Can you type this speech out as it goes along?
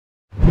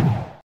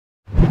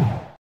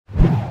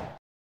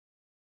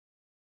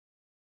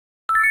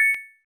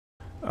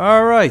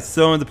Alright,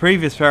 so in the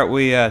previous part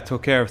we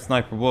took care of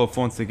Sniper Wolf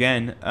once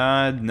again,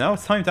 and now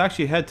it's time to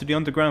actually head to the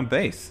underground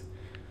base.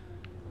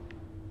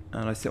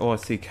 And I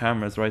see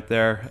cameras right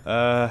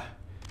there.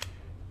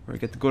 We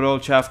get the good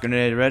old chaff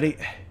grenade ready.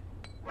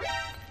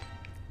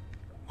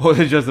 Oh,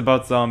 they just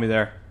about saw me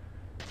there.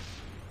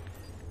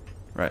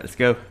 Right, let's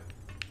go.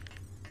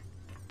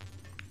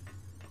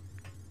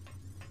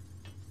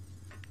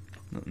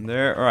 Nothing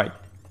there. Alright.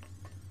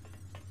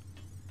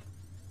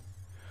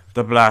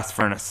 The blast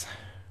furnace.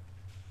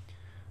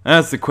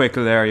 That's the quick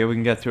little area. We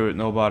can get through it,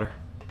 no bother.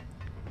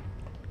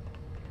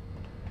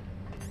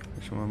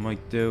 What I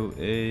might do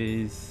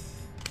is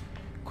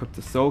equip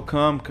the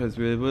SOCOM, because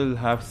we will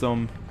have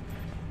some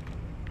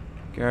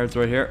guards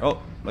right here.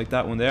 Oh, like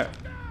that one there.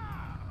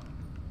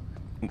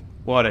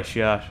 What a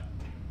shot.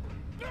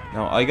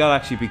 Now, I gotta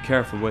actually be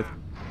careful with...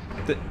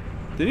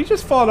 Did he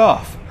just fall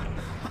off?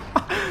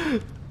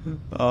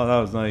 Oh, that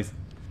was nice.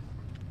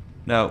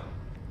 Now...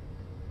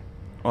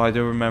 Oh, I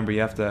do remember you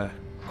have to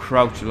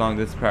crouch along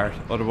this part,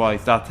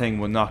 otherwise that thing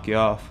will knock you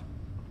off.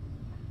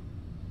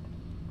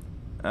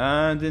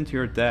 And into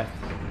your death.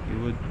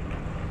 You would...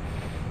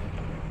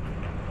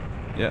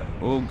 Yeah,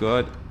 oh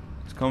god.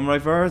 It's coming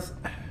right for us.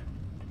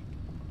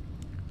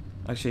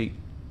 Actually...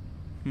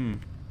 I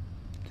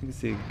think I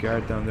see a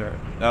guard down there.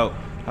 Now,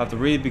 I have to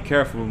really be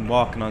careful when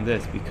walking on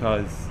this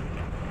because...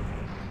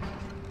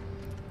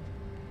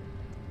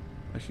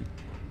 Actually...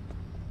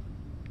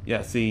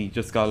 Yeah, see,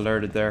 just got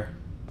alerted there.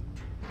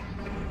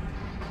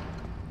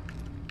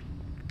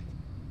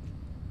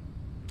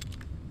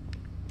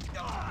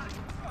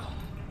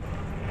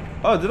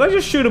 Oh, did I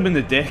just shoot him in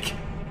the dick?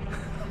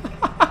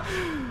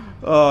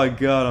 Oh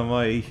god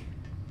almighty.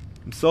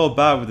 I'm so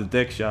bad with the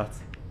dick shots.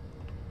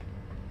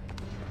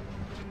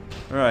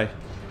 Alright.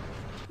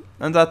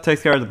 And that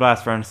takes care of the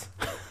blast furnace.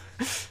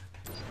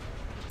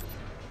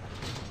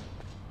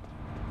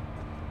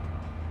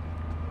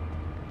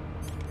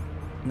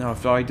 Now,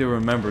 if I do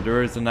remember,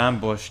 there is an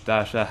ambush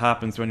that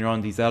happens when you're on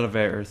these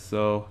elevators,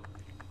 so...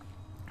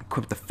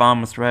 Equip the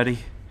FAMAS ready.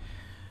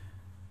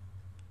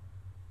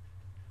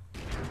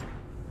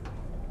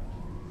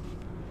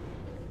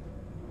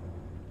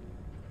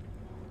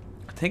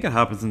 I think it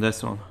happens in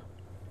this one.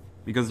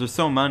 Because there's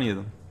so many of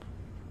them.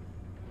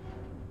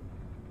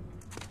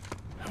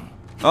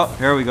 Oh,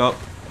 here we go.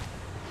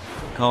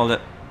 Called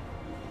it.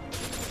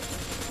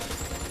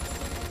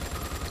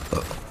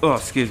 Oh,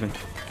 excuse me.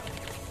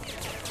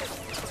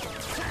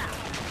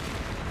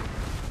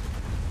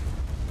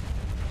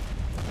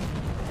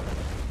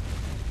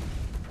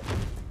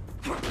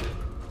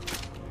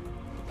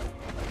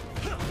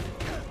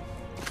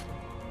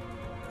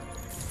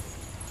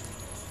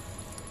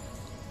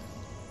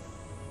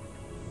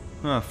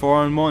 Ah,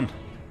 4-on-1.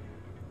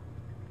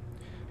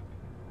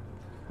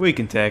 We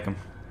can take him.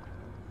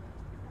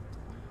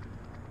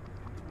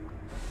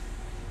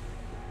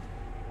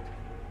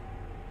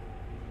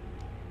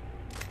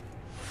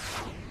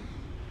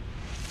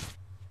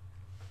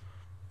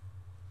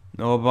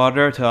 No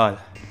bother at all.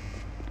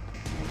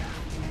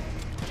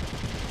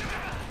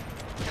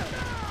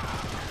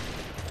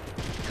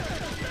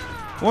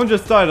 One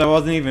just died, I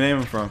wasn't even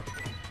aiming for him.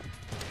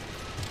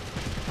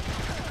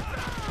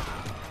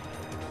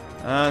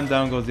 And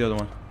down goes the other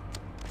one.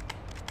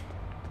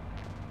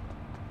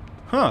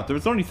 Huh, there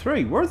was only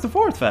 3. Where's the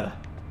 4th fella?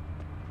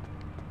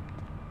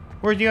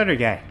 Where's the other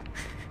guy?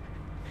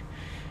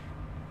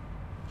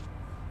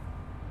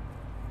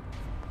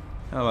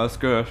 Oh well,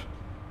 screw it.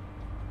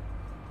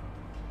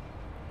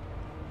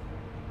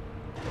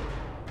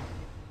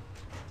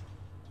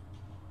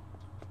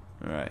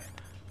 Alright.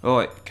 Oh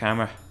wait,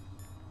 camera.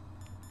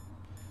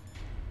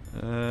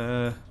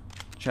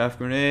 Chaff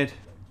grenade.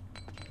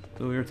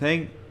 Do your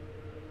thing.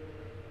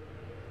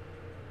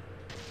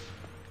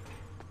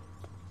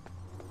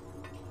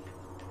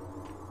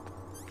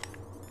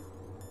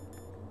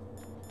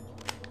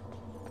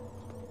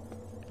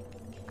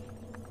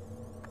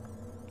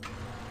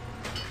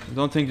 I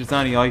don't think there's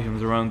any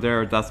items around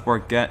there that's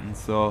worth getting,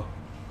 so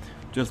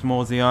just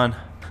mosey on.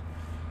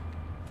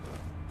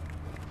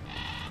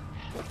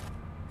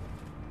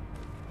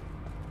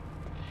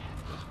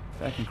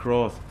 Second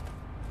crows.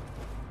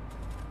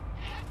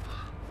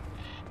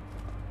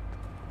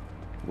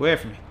 Away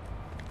from me.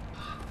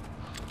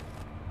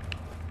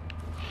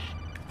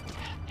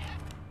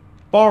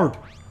 Bored.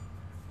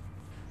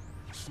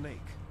 Snake,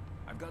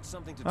 I've got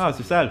something to tell it's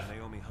yourself.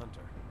 Naomi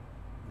Hunter.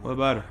 What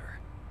about her?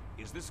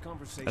 Is this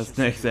conversation? As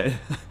Snake said.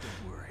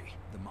 Don't worry,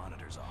 the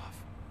monitor's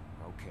off.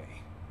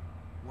 Okay.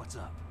 What's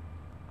up?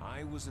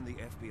 I was in the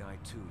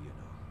FBI too, you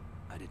know.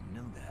 I didn't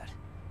know that.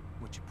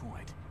 What's your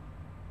point?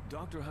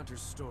 Dr.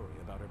 Hunter's story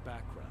about her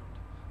background,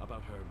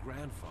 about her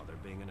grandfather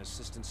being an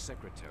assistant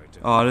secretary to...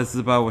 Oh, this is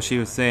about what she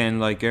was saying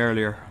like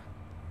earlier.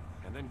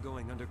 And then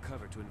going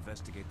undercover to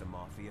investigate the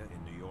mafia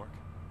in New York?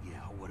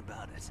 Yeah, what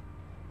about it?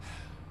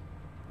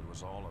 It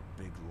was all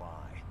a big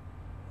lie.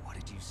 What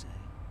did you say?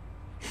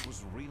 It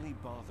was really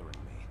bothering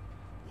me.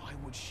 Why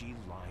would she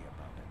lie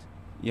about it?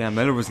 Yeah,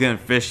 Miller was getting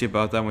fishy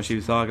about that when she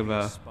was talking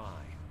about it.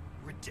 Spy.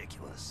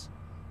 Ridiculous.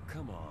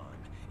 Come on.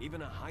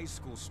 Even a high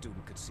school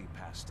student could see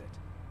past it.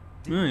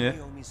 Oh, Didn't yeah.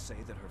 Naomi say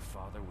that her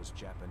father was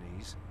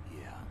Japanese?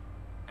 Yeah.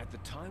 At the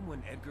time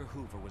when Edgar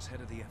Hoover was head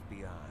of the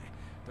FBI,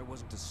 there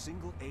wasn't a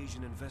single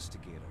Asian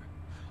investigator.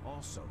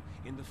 Also,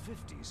 in the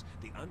 50s,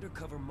 the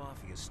undercover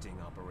mafia sting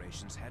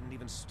operations hadn't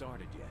even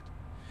started yet.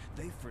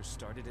 They first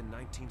started in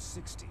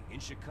 1960 in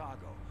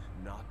Chicago,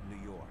 not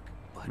New York.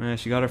 But Yeah,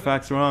 she got her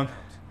facts wrong.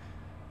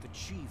 the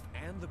chief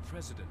and the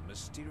president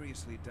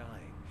mysteriously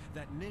dying,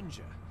 that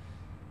ninja.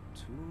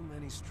 Too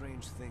many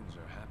strange things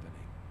are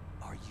happening.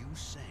 Are you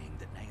saying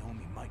that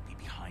Naomi might be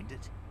behind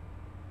it?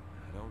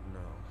 I don't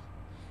know.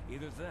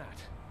 Either that,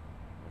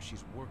 or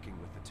she's working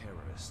with the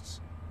terrorists.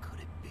 Could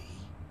it be?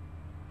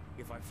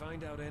 If I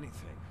find out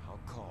anything, I'll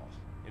call.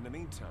 In the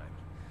meantime,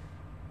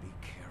 be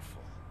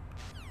careful.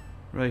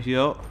 Right,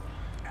 yo.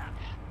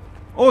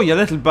 Oh, you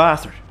little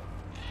bastard.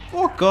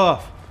 Fuck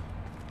off.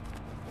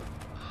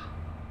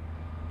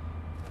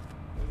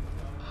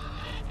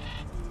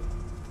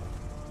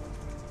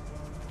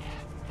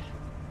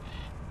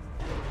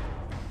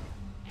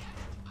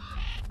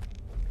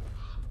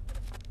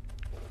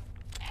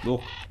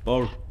 Look,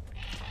 ball.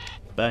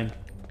 Bang.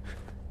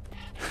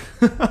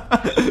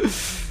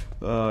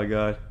 Oh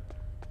god.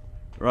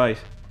 Right.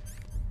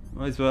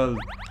 Might as well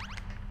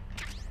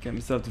get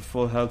myself to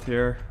full health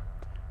here.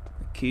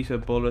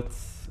 Kita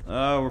bullets.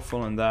 Oh, we're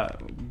full on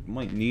that.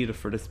 Might need it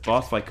for this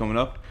boss fight coming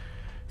up.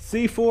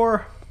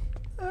 C4.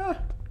 Yeah,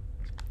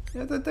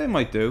 they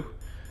might do.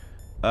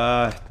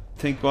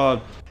 Think,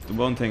 well, the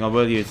one thing I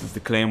will use is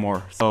the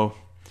Claymore. So,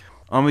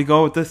 on we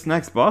go with this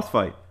next boss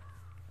fight.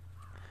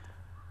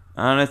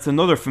 And it's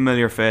another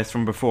familiar face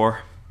from before.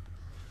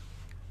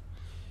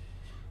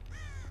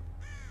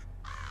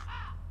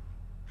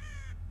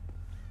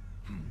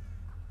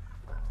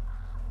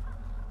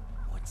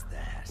 What's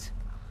that?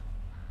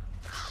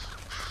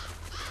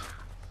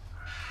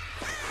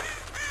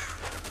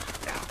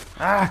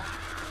 Ah!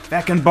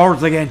 Fucking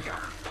birds again.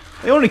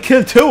 I only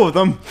killed 2 of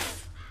them.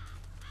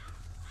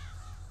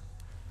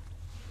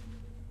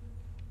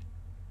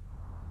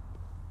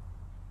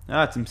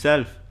 Ah, it's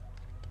himself.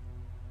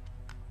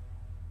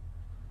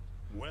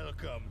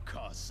 Welcome,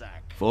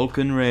 Cossack.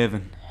 Vulcan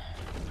Raven.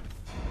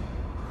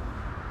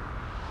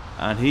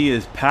 And he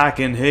is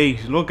packing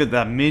heat. Look at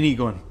that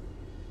minigun.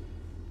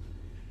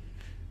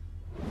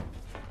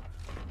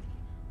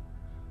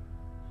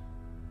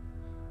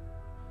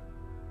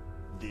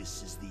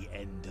 This is the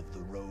end of the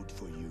road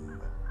for you.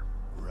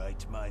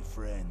 Right, my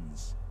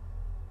friends?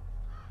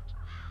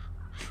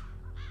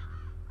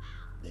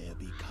 They're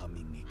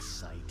becoming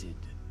excited.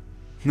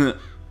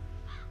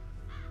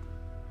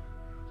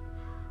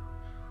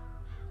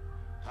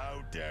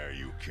 How dare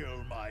you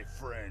kill my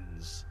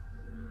friends?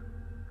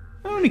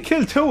 I only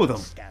killed 2 of them.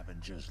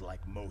 Scavengers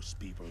like most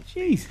people.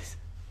 Jesus.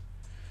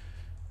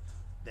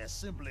 They're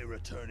simply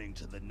returning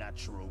to the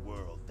natural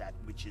world, that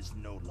which is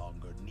no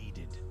longer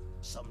needed.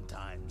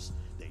 Sometimes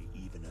they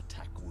even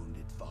attack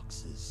wounded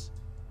foxes.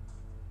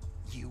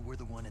 You were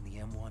the one in the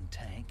M1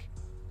 tank?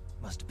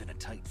 Must have been a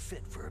tight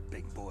fit for a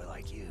big boy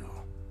like you.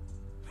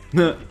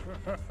 But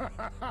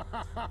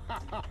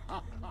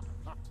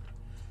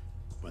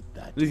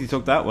that At least he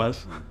took that well.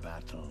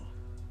 battle.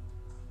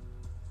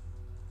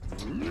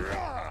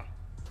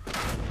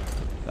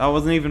 That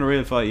wasn't even a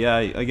real fight.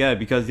 Yeah,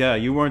 because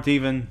you weren't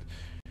even.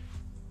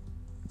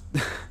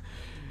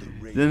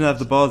 Didn't have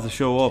the balls to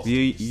show up. You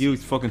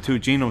used fucking 2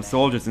 genome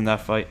soldiers in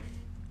that fight.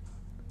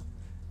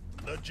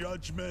 The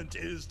judgment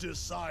is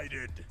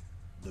decided.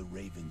 The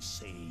Ravens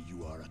say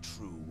you are a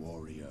true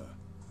warrior.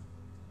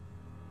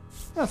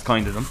 That's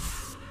kind of them.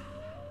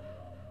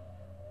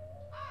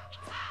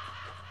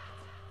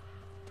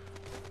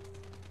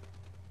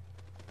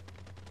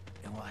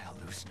 Am I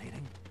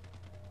hallucinating?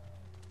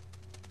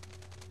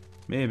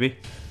 Maybe.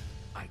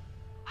 I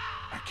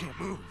can't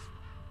move.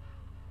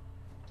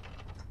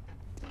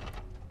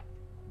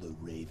 The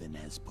Raven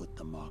has put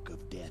the mark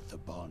of death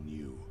upon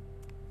you.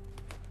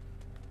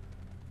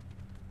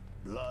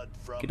 Blood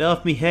from Get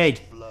off me head.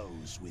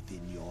 flows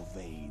within your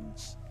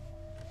veins.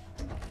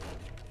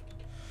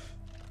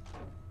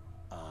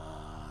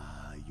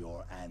 Ah,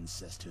 your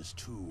ancestors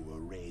too were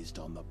raised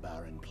on the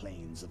barren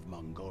plains of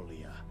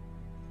Mongolia.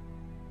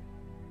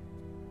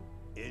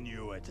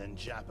 Inuit and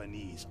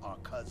Japanese are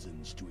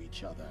cousins to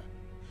each other.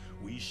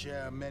 We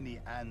share many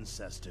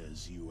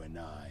ancestors, you and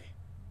I.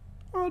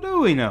 Oh, do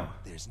we know?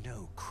 There's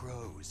no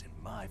crows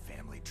in my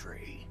family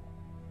tree.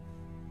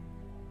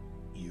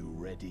 You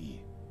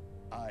ready?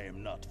 I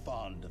am not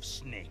fond of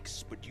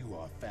snakes, but you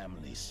are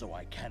family, so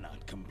I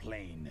cannot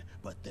complain.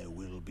 But there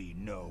will be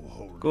no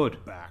holding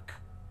Good. back.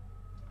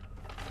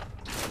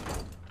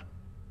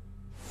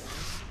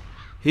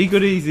 He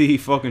could easily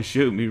fucking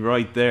shoot me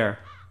right there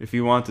if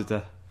he wanted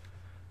to.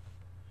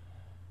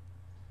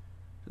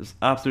 Just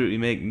absolutely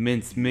make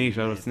mincemeat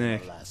out of Live in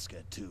Snake.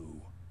 Alaska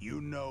too. You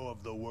know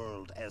of the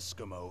World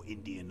Eskimo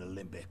Indian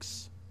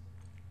Olympics.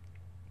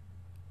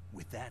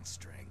 With that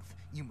strength,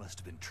 you must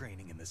have been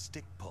training in the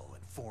stick pull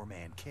and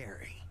 4-man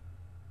carry.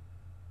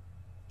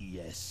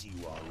 Yes,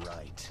 you are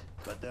right.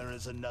 But there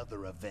is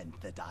another event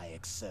that I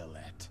excel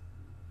at.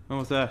 What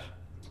was that?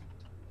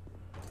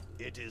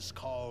 It is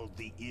called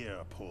the ear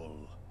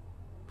pull.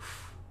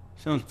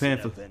 Sounds It's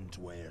painful. an event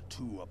where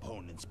two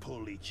opponents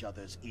pull each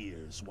other's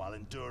ears while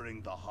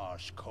enduring the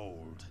harsh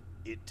cold.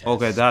 It tests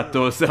Okay, that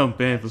does sound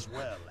painful. as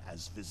well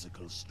as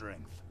physical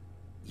strength.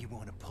 You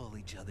want to pull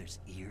each other's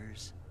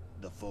ears?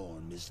 The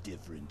form is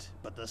different,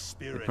 but the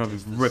spirit They probably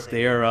is the ripped the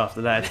same. ear off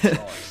the lad.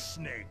 Your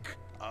snake.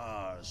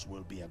 Ours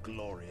will be a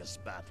glorious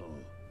battle.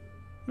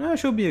 No, it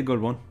should be a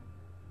good one.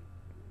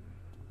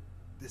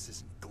 This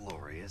isn't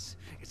glorious.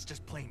 It's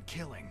just plain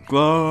killing. It's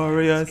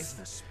Glorious.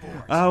 the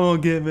sport. I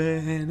won't give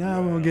in. I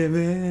won't give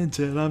in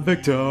till I'm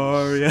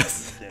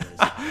victorious. There is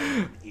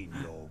iron in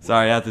your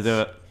Sorry, I had to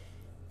do it.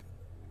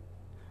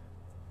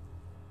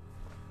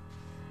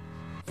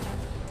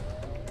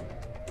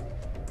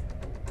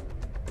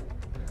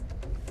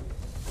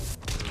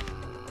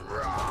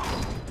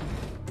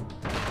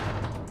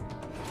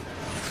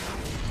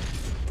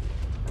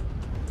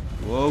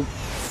 Whoa.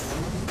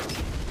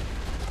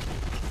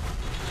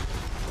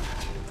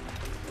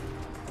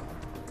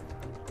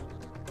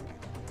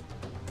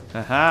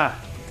 Haha.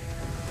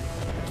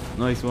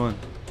 Nice one.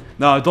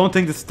 No, I don't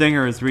think the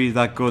stinger is really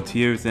that good to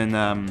use in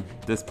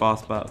this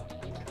boss battle.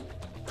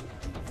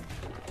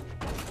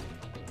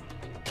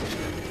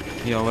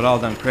 You know, with all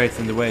them crates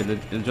in the way,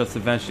 it'll just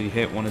eventually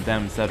hit one of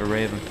them instead of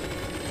Raven.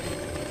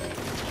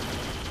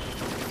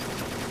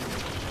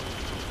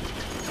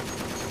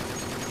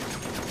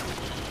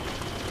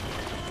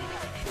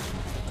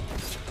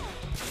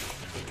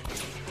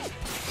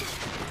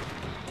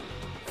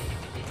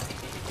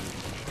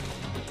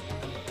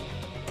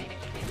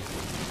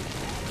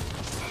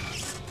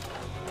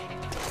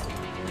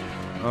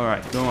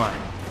 Alright, go on.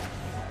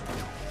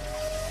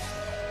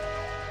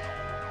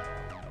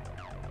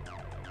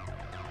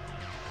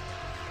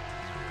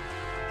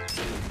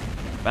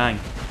 Bang.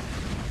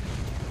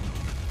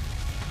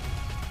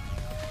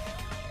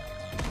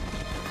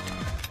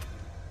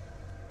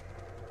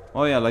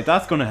 Oh yeah, like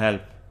that's gonna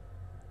help.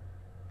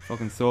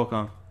 Fucking soak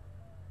on.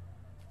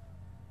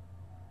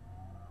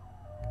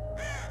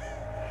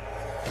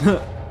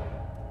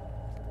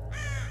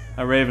 That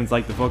Raven's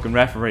like the fucking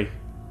referee.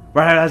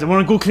 Right, lads, I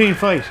want a good clean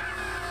fight.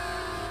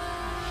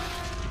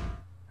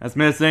 As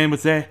Miss Lane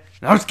would say,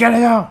 now let's get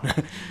it on!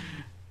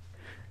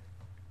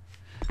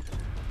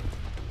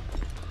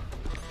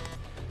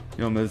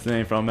 You know Miss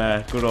Lane from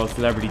good old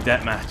Celebrity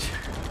Deathmatch.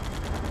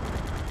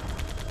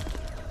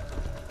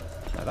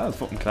 Now, that was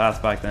fucking class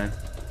back then.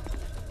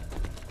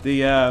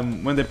 The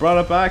when they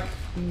brought it back,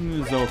 it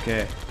was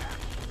okay.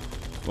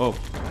 Whoa.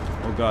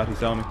 Oh god, he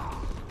saw me.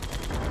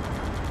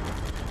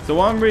 So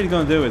what I'm really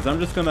gonna do is I'm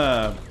just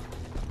gonna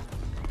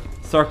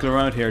circle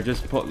around here,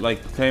 just put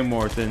like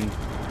claymores in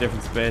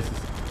different spaces.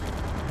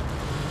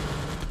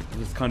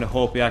 Just kind of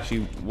hope he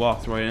actually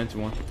walks right into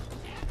one.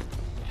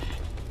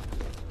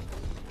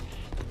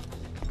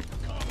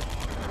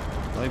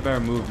 I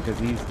better move because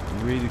he's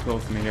really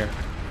close to me here.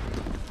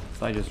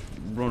 So I just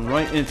run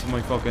right into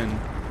my fucking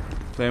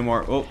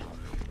claymore. Oh,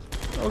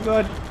 oh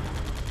god!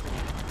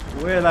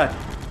 Where that?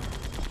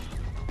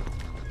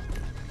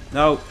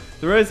 Now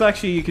there is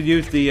actually, you could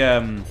use the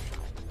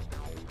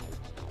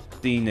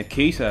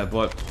Nikita,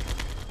 but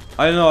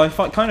I don't know. I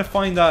kind of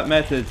find that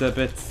method a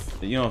bit,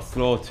 you know,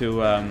 slow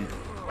to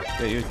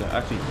get used to.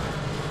 Actually,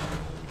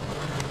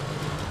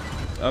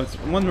 I was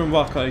wondering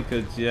what I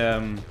could,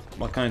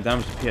 what kind of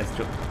damage the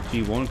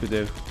PSG1 could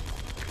do. If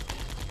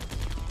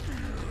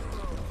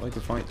I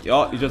could find.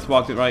 Oh, you just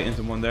walked it right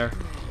into one there.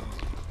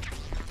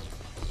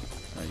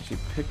 She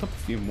picked up a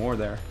few more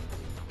there.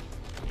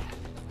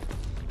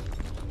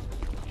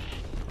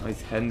 Oh,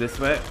 he's heading this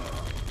way.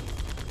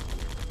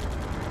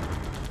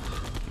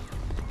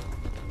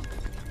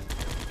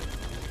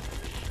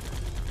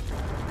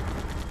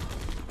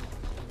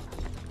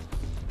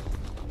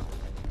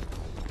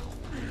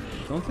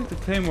 I don't think the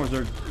claymores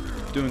are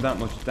doing that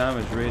much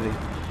damage, really.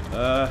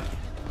 Alright,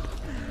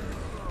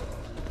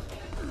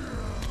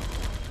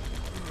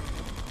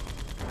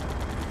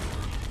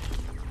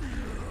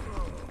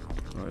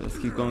 let's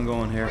keep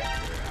going here.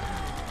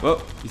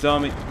 Whoa, he saw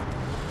me.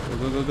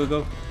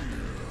 Go.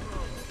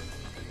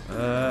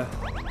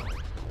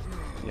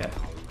 Yeah.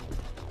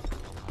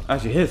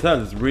 Actually, his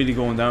health is really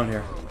going down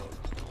here.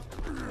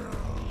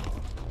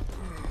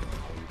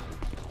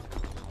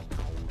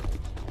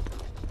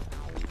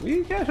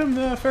 We get him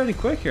fairly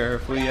quick here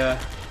if we,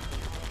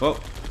 oh,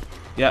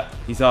 yeah,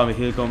 he saw me.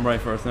 He'll come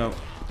right for us now.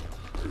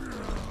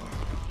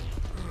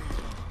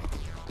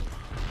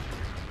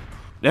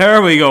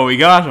 There we go. We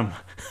got him.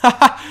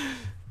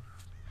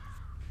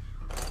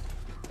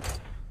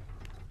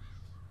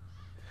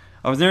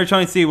 I was never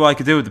trying to see what I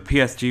could do with the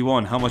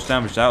PSG1, how much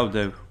damage that would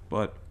do,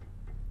 but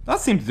that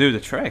seemed to do the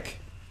trick.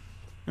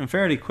 I'm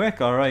fairly quick,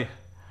 alright.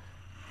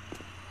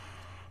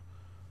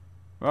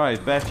 Right,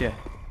 betcha.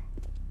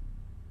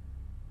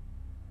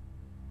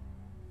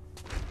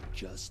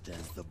 Just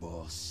as the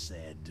boss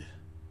said,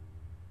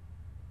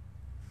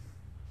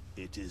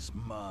 it is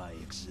my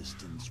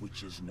existence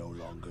which is no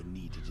longer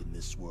needed in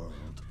this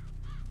world.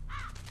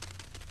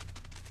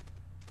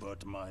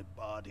 but my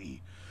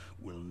body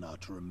will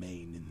not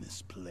remain in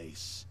this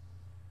place.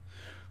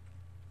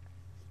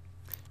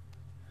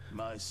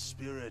 My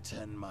spirit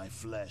and my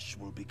flesh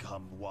will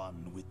become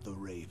one with the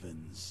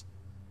ravens.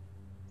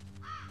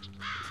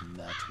 In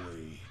that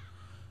way,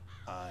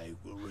 I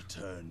will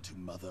return to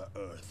Mother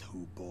Earth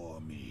who bore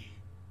me.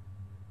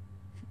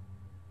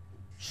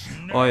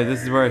 Oh yeah,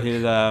 this is where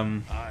he'll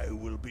I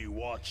will be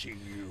watching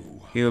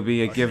you. he'll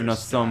be giving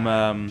us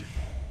some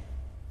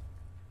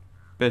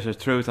bit of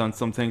truth on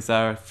some things that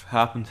have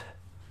happened,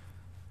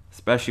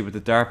 especially with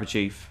the DARPA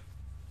chief.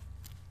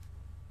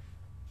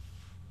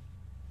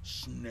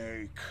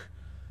 Snake,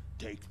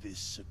 take this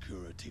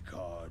security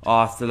card.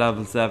 Oh, it's the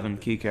level 7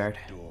 keycard.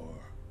 Door.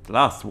 The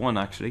last one,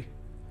 actually.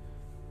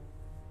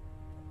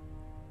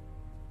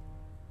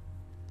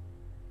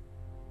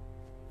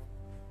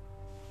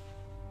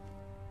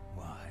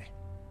 Why?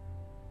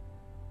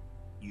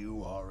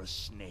 You are a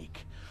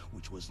snake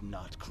which was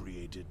not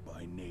created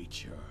by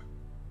nature.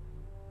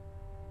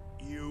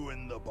 You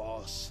and the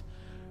boss,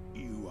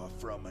 you are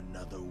from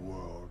another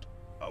world.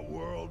 A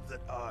world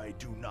that I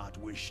do not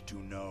wish to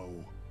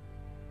know.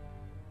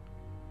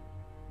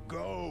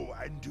 Go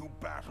and do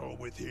battle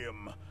with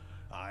him.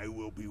 I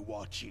will be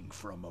watching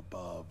from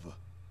above.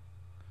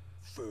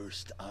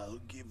 First, I'll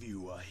give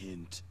you a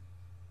hint.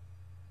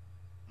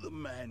 The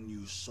man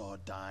you saw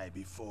die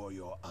before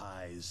your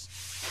eyes.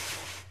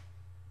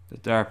 The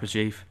DARPA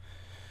chief.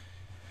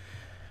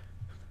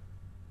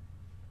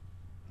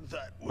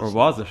 That Or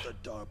was not it?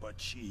 the DARPA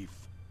chief.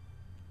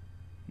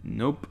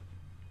 Nope.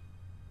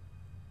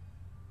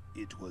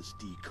 It was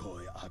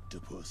Decoy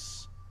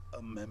Octopus,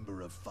 a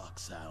member of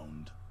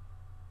Foxhound.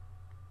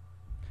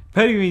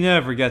 Pity we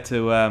never get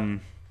to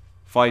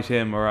fight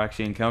him or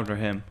actually encounter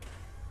him.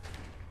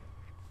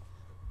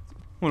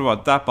 Wonder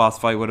what that boss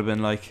fight would have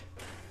been like.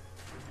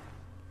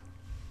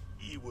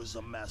 He was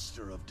a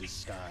master of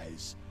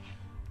disguise.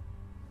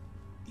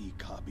 He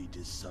copied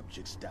his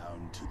subjects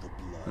down to the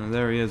blood. And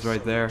there he is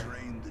right So there. he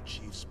drained the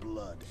chief's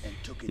blood and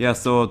took it Yeah,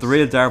 so the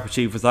real DARPA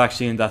chief was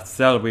actually in that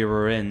cell we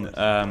were in but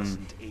he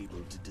wasn't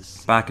able to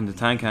deceive back in the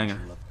tank hangar.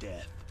 angel of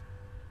death.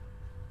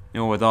 You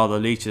know, with all the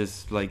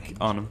leeches like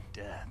on him.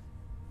 Death.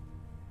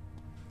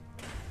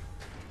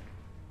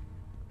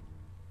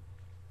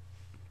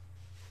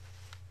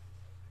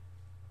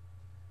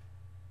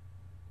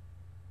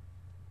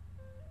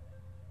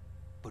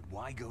 But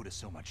why go to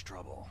so much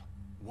trouble?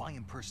 Why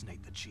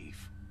impersonate the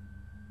chief?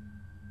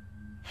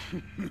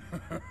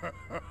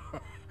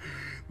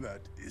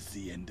 That is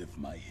the end of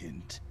my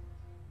hint.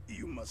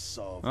 You must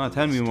solve Oh, the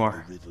tell me rest of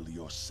more. the riddle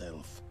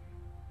yourself.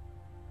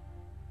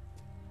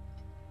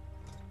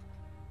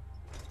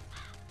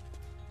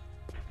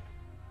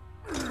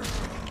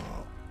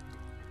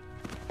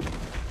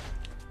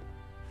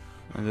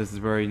 And this is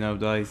where he now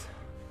dies.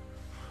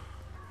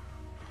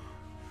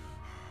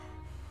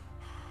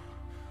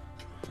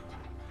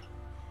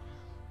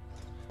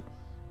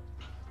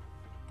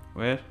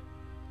 Wait.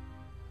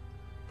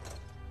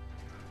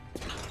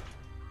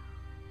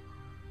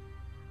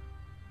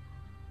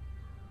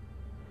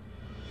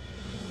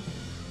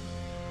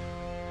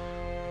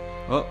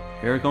 Oh,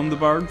 here come the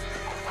birds.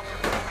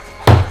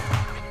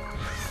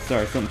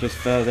 Sorry, something just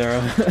fell there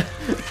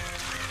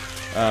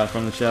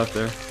from the shelf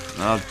there.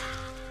 I'll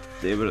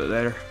deal with it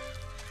later.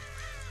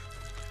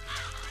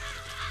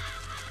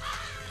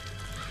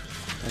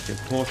 Like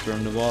a poster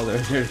on the wall there,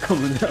 they're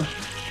coming down.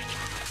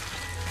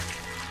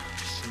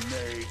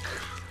 Snake,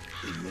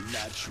 in the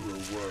natural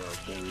world,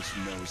 there is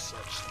no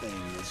such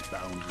thing as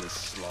boundless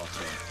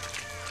slaughter.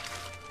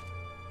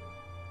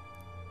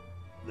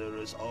 There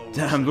is always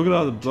Damn, look at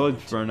all the blood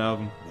for an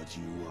album. but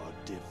you are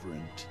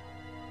different.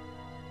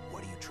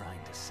 What are you trying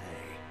to say?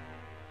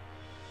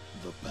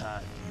 The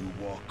path you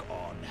walk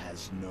on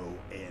has no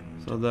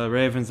end. So the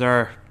ravens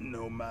are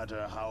No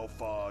matter how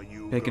far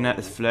you picking go, at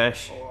his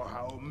flesh. or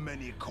how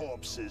many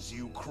corpses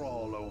you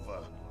crawl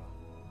over.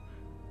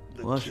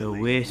 The What a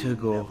killing way to will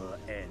go. never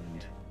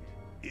end.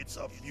 It's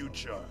a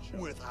future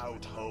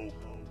without hope.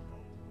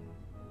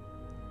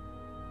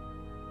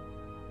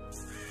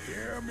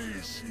 Hear me,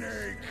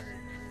 Snake.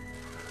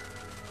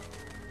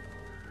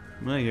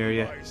 I hear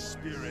ya. My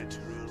spirit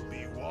will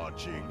be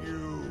watching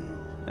you.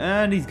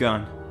 And he's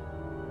gone.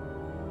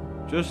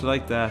 Just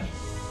like that.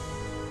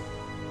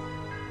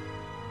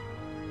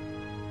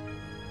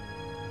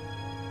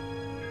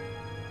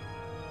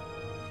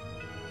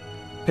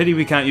 Pity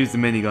we can't use the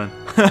minigun.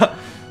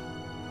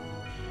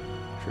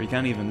 Sure, he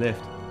can't even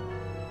lift.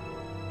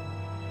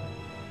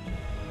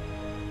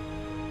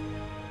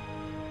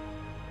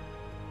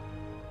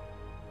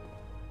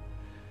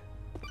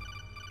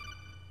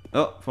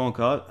 Oh, phone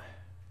call.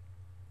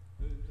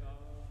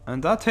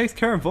 And that takes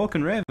care of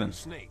Vulcan Raven.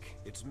 Snake,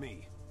 it's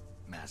me.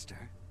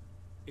 Master?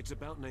 It's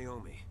about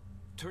Naomi.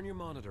 Turn your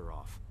monitor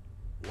off.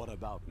 What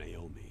about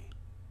Naomi?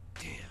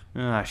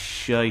 Damn. Ah,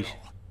 shite.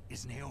 Oh,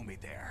 is Naomi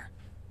there?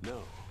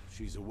 No,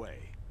 she's away.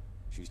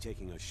 She's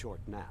taking a short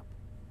nap.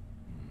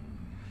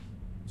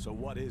 So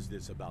what is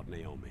this about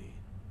Naomi?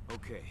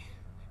 Okay,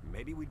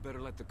 maybe we'd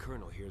better let the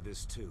Colonel hear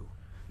this too.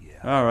 Yeah,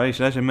 Alright,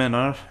 let him in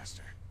on it.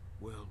 Master.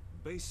 Well,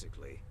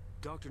 basically,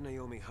 Dr.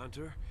 Naomi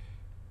Hunter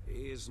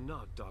is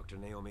not Dr.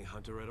 Naomi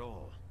Hunter at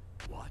all.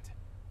 What?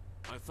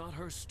 I thought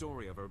her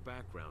story of her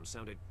background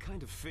sounded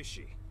kind of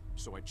fishy,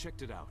 so I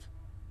checked it out.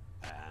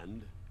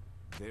 And?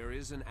 There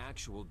is an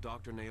actual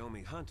Dr.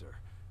 Naomi Hunter,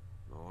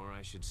 or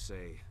I should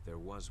say, there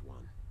was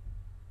one.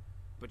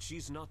 But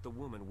she's not the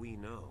woman we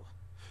know.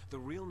 The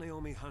real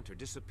Naomi Hunter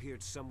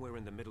disappeared somewhere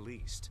in the Middle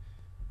East.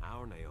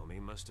 Our Naomi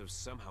must have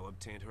somehow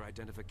obtained her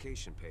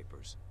identification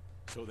papers.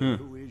 So then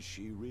who is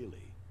she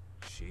really?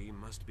 She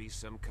must be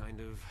some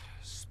kind of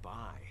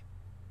spy.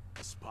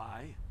 A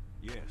spy?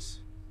 Yes.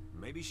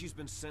 Maybe she's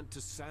been sent to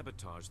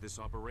sabotage this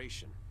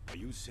operation. Are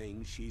you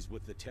saying she's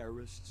with the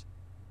terrorists?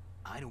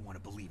 I don't want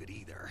to believe it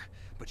either,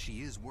 but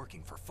she is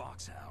working for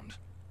Foxhound.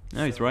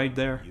 No, he's right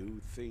there.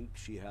 You think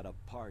she had a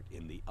part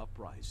in the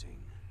uprising?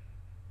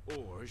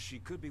 Or she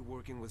could be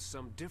working with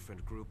some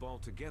different group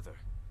altogether.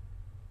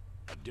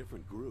 A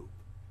different group?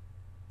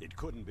 It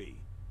couldn't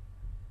be.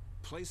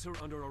 Place her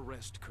under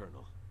arrest,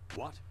 Colonel.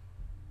 What?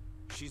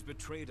 She's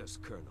betrayed us,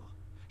 Colonel.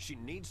 She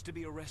needs to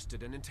be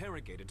arrested and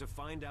interrogated to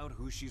find out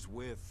who she's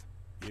with.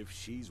 If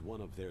she's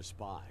one of their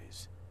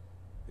spies,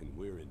 then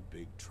we're in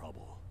big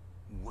trouble.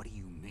 What do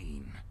you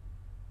mean?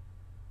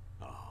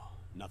 Oh,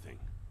 nothing.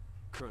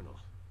 Colonel,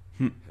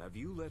 have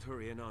you let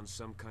her in on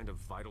some kind of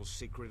vital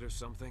secret or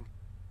something?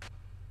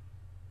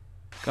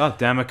 God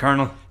damn it,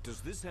 Colonel.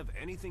 Does this have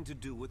anything to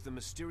do with the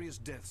mysterious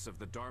deaths of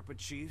the DARPA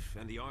chief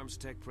and the Arms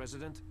Tech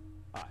president?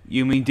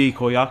 You mean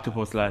decoy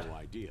octopus, lad? No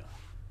idea.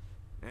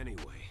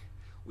 Anyway,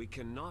 we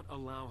cannot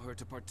allow her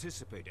to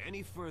participate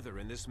any further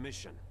in this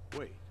mission.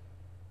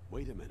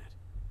 Wait a minute.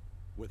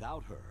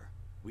 Without her,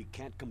 we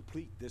can't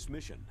complete this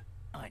mission.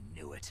 I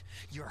knew it.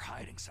 You're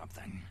hiding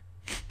something.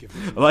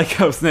 I like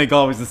how Snake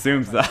always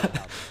assumes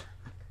that.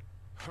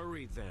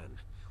 Hurry then.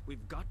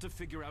 We've got to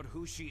figure out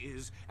who she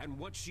is and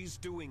what she's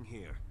doing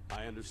here.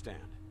 I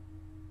understand.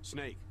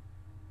 Snake,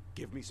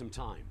 give me some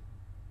time.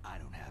 I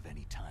don't have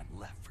any time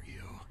left for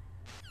you.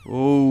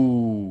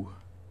 Oh,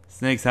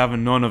 Snake's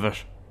having none of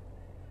it.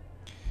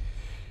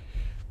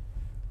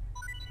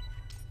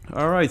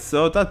 Alright,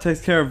 so that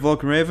takes care of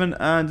Vulcan Raven,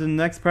 and in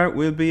the next part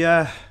we'll be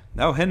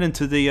now heading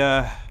to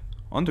the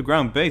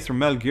underground base where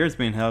Metal Gear's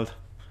being held.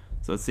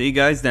 So see you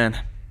guys then.